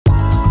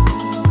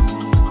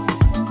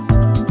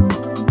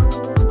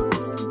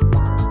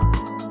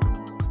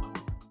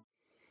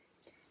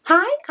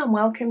and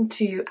welcome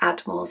to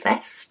Add More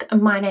Zest.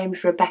 My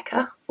name's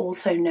Rebecca,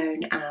 also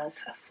known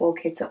as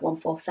 4Kids at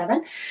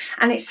 147,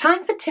 and it's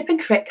time for tip and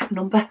trick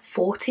number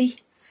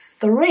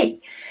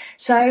 43.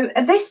 So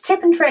this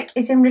tip and trick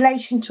is in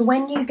relation to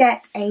when you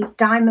get a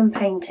diamond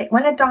painting,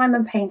 when a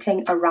diamond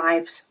painting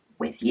arrives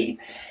with you.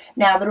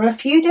 Now there are a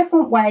few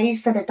different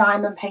ways that a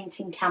diamond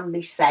painting can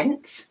be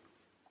sent.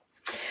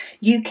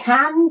 You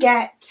can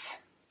get,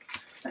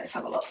 let's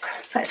have a look,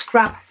 let's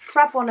grab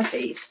one of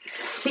these.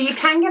 So you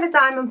can get a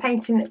diamond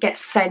painting that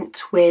gets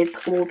sent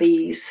with all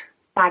these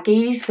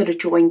baggies that are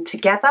joined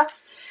together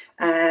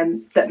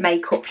that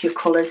make up your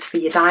colours for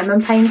your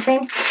diamond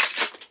painting.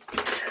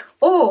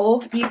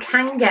 Or you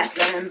can get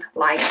them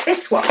like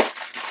this one,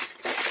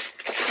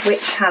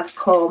 which has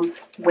come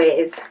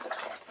with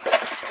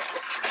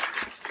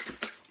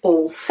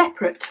all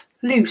separate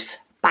loose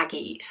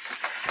baggies.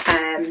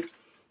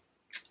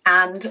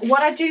 And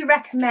what I do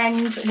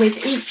recommend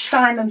with each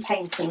diamond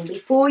painting,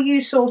 before you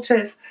sort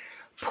of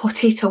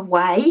put it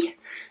away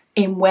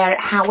in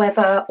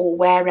however or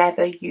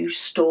wherever you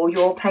store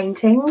your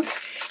paintings,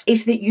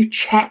 is that you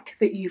check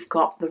that you've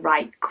got the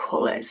right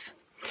colours.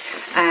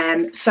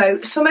 So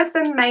some of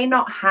them may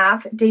not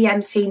have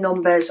DMC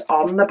numbers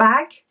on the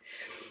bag,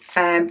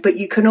 but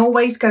you can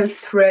always go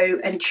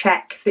through and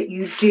check that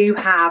you do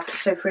have.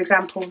 So for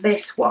example,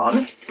 this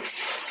one,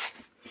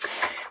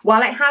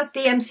 while it has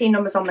DMC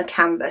numbers on the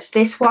canvas,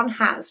 this one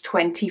has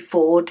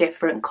 24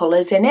 different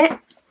colours in it.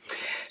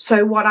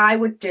 So what I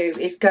would do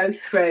is go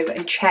through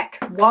and check,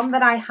 one,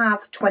 that I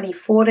have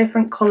 24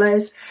 different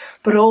colours,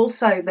 but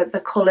also that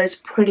the colours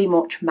pretty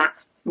much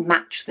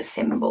match the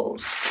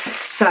symbols.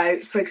 So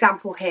for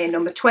example here,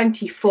 number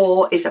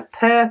 24 is a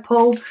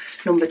purple,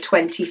 number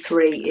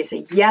 23 is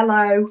a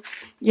yellow,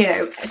 you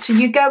know, so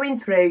you're going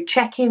through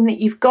checking that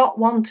you've got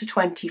 1 to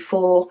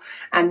 24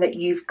 and that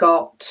you've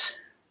got,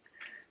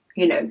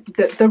 you know,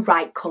 the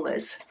right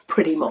colours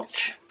pretty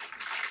much.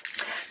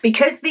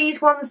 Because these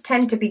ones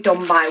tend to be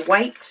done by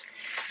weight,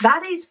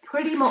 that is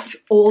pretty much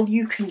all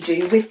you can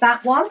do with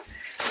that one,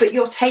 but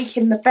you're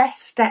taking the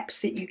best steps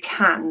that you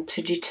can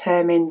to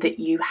determine that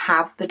you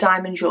have the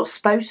diamonds you're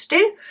supposed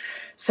to,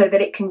 so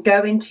that it can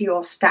go into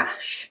your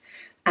stash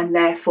and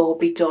therefore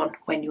be done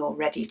when you're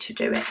ready to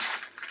do it.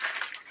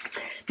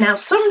 Now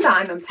some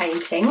diamond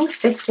paintings,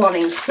 this one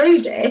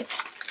included,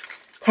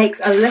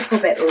 takes a little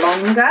bit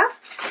longer,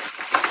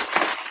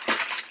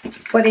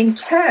 but in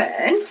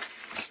turn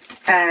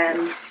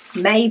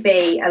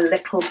maybe a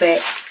little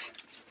bit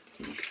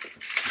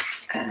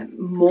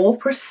more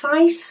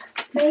precise,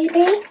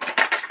 maybe.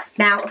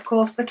 Now of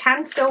course there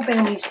can still be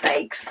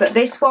mistakes, but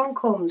this one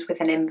comes with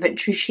an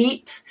inventory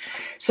sheet,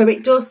 so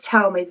it does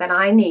tell me that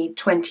I need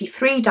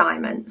 23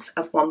 diamonds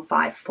of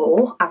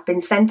 154. I've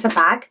been sent a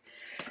bag,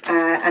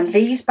 and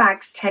these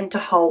bags tend to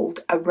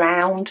hold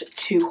around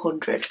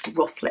 200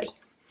 roughly.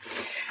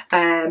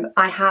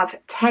 I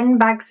have 10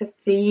 bags of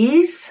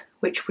these,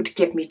 which would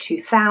give me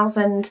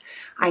 2,000.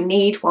 I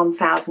need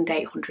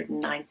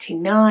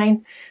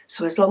 1,899.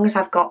 So as long as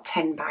I've got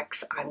 10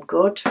 bags, I'm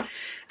good.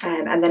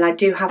 And then I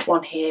do have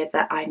one here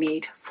that I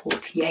need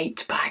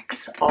 48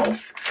 bags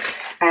of.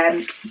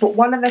 But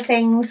one of the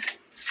things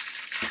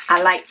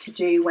I like to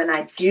do when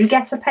I do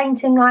get a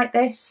painting like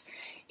this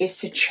is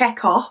to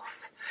check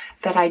off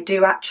that I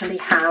do actually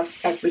have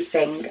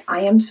everything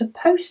I am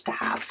supposed to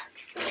have.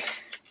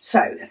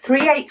 So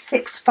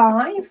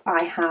 3865,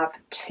 I have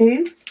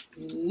 2,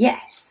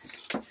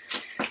 yes.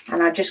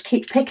 And I just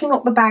keep picking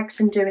up the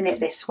bags and doing it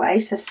this way.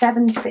 So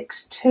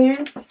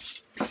 762,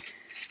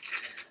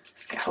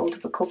 let's get hold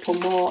of a couple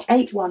more,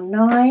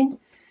 819,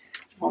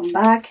 1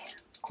 bag.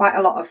 Quite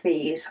a lot of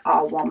these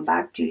are 1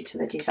 bag due to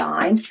the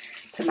design.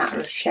 It's a matter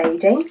of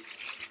shading.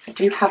 I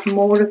do have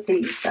more of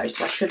these though,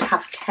 so I should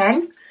have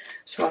 10.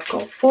 So I've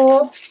got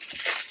 4,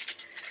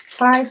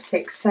 5,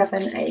 6,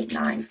 7, 8,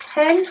 9,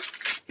 10.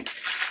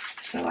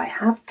 So I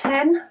have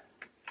 10,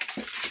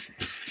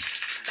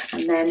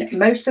 and then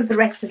most of the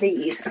rest of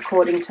these,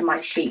 according to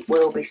my sheet,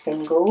 will be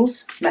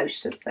singles,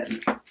 most of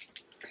them.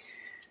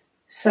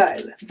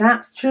 So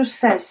that just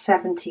says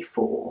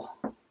 74,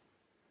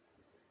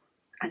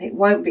 and it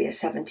won't be a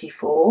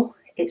 74,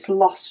 it's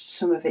lost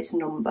some of its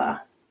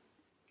number.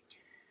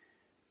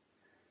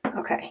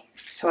 Okay,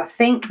 so I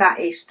think that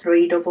is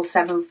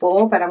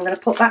 3774, but I'm going to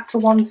put that to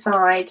one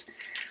side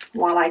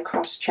while I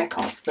cross-check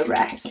off the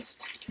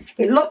rest.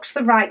 It looks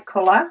the right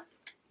colour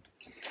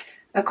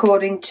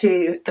according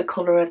to the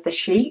colour of the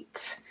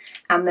sheet,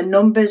 and the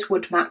numbers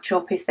would match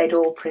up if they'd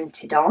all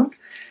printed on,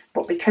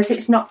 but because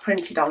it's not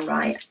printed on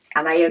right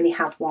and I only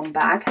have 1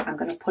 bag, I'm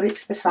going to put it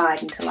to the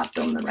side until I've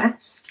done the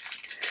rest.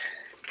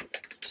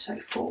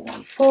 So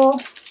 414,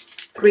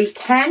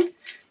 310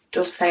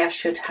 does say I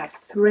should have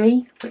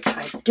 3, which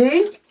I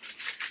do.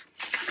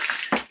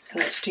 So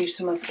let's do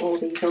some of all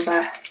these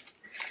other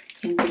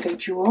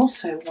individuals.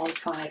 So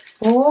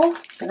 154,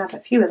 gonna have a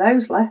few of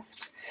those left.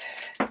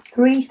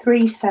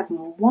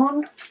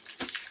 3371,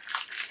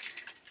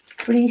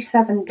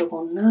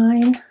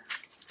 3799,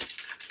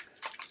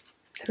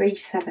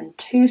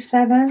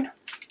 3727,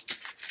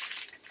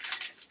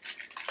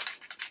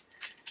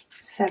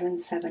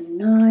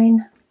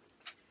 779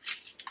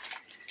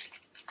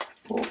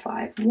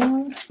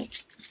 451.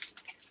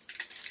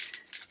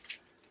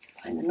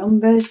 Find the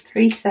numbers.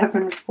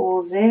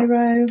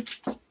 3740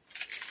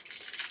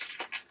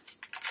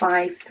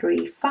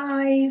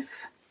 535,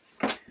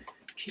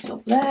 which is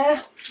up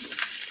there.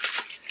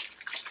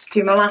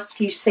 Do my last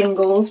few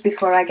singles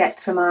before I get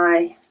to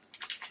my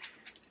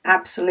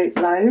absolute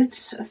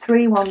loads.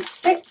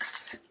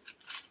 316,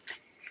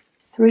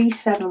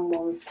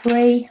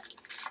 3713,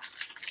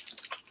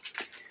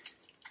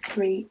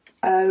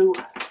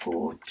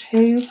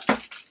 3042.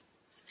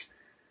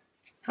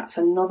 That's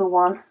another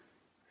one.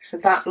 So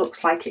that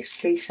looks like it's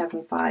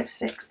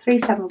 3756,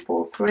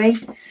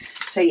 3743.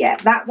 So yeah,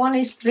 that one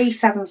is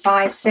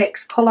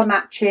 3756. Colour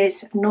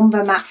matches,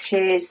 number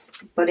matches,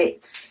 but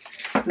it's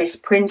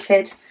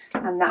misprinted.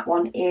 And that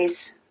one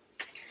is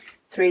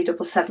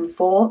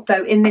 3774.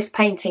 Though in this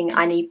painting,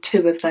 I need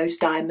 2 of those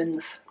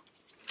diamonds.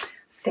 I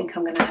think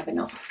I'm going to have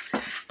enough.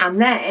 And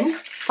then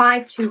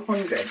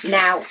 5200.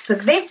 Now for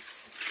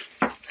this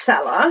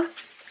seller,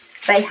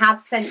 they have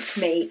sent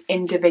me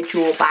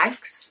individual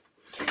bags.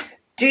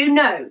 Do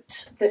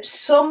note that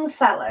some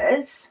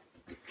sellers,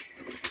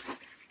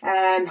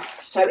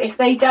 so if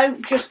they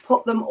don't just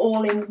put them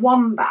all in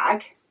one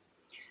bag,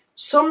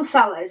 some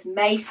sellers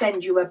may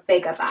send you a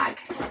bigger bag.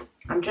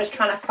 I'm just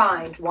trying to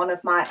find one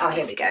of my, oh,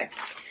 here we go.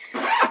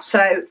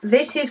 So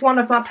this is one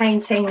of my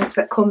paintings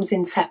that comes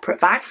in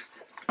separate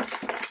bags,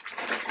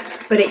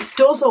 but it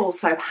does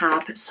also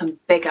have some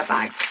bigger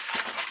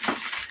bags.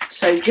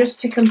 So just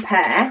to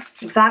compare,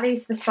 that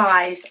is the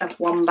size of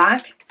one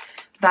bag.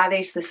 That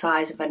is the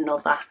size of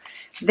another.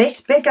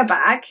 This bigger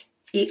bag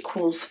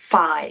equals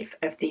 5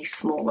 of these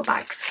smaller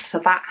bags. So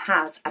that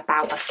has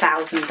about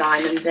 1,000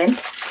 diamonds in.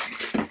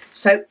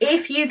 So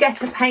if you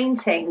get a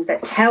painting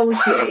that tells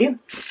you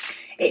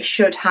it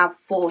should have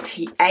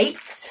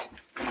 48,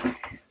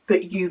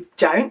 but you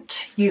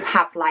don't, you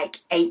have like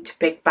 8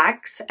 big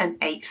bags and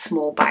 8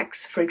 small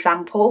bags, for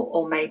example,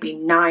 or maybe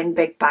 9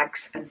 big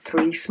bags and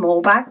 3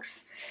 small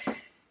bags,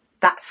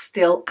 that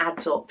still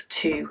adds up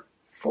to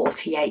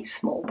 48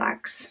 small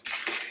bags.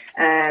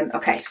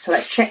 Okay, so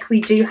let's check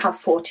we do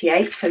have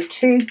 48. So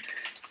 2,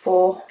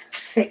 4,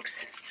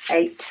 6,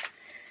 8,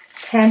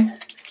 10,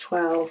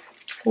 12,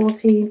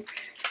 14,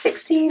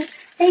 16,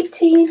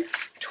 18,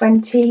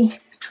 20,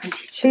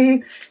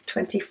 22,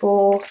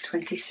 24,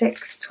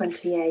 26,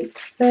 28,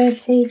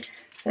 30,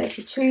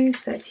 32,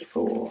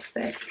 34,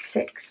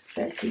 36,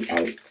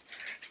 38,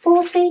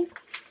 40,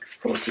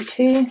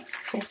 42,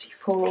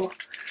 44,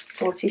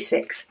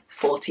 46,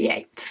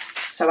 48.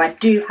 So I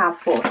do have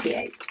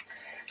 48.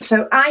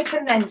 So I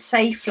can then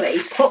safely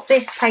put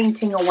this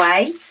painting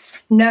away,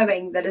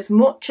 knowing that as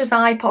much as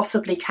I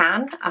possibly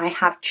can, I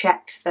have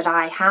checked that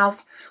I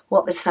have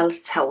what the seller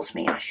tells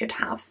me I should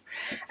have.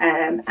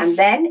 And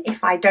then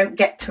if I don't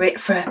get to it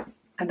for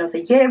another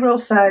year or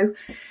so,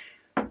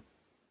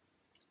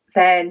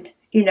 then,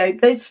 you know,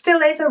 there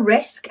still is a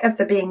risk of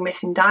there being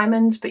missing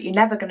diamonds, but you're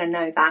never going to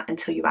know that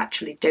until you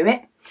actually do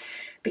it,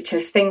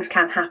 because things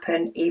can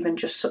happen, even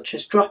just such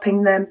as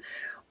dropping them,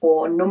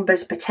 or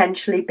numbers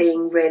potentially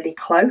being really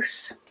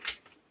close.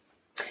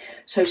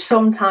 So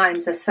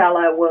sometimes a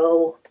seller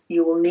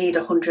you will need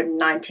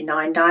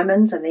 199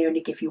 diamonds and they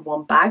only give you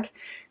one bag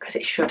because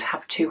it should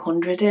have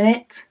 200 in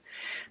it.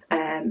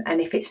 And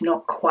if it's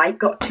not quite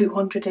got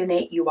 200 in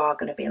it, you are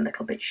going to be a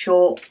little bit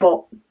short,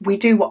 but we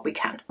do what we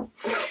can.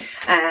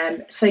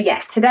 So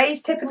yeah,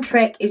 today's tip and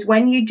trick is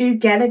when you do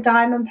get a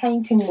diamond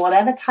painting,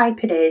 whatever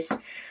type it is,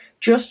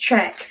 just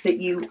check that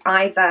you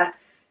either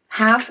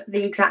have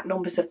the exact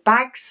numbers of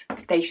bags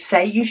they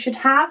say you should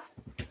have,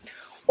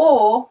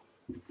 or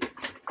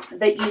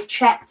that you've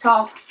checked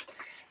off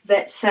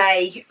that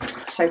say,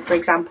 so for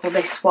example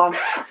this one,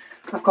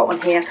 I've got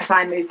one here because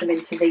I moved them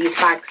into these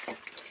bags.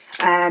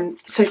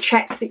 So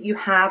check that you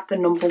have the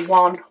number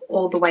 1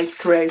 all the way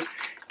through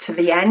to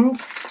the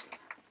end,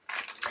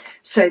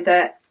 so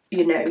that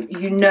you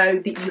know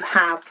that you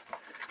have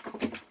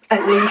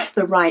at least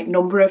the right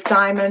number of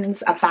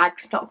diamonds. A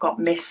bag's not got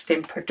missed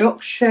in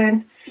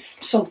production,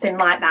 something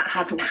like that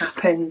hasn't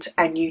happened,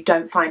 and you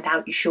don't find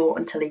out you're short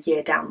until a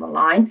year down the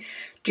line.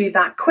 Do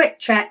that quick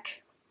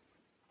check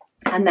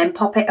and then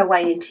pop it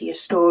away into your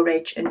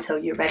storage until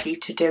you're ready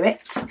to do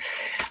it.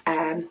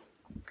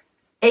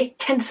 It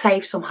can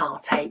save some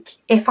heartache.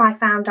 If I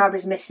found I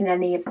was missing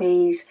any of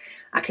these,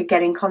 I could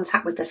get in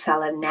contact with the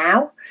seller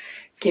now,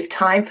 give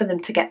time for them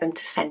to get them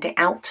to send it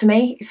out to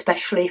me,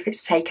 especially if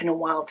it's taken a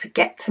while to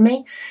get to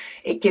me.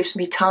 It gives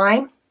me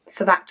time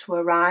for that to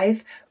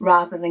arrive,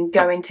 rather than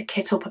going to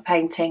kit up a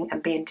painting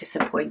and being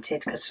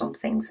disappointed because some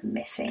things are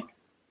missing.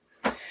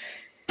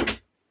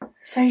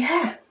 So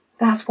yeah,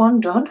 that's one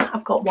done.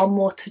 I've got one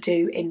more to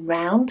do in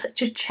round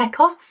to check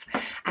off,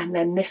 and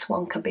then this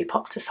one can be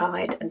popped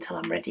aside until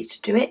I'm ready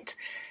to do it,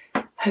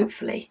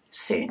 hopefully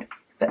soon.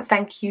 But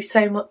thank you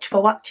so much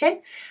for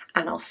watching,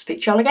 and I'll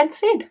speak to you all again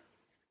soon.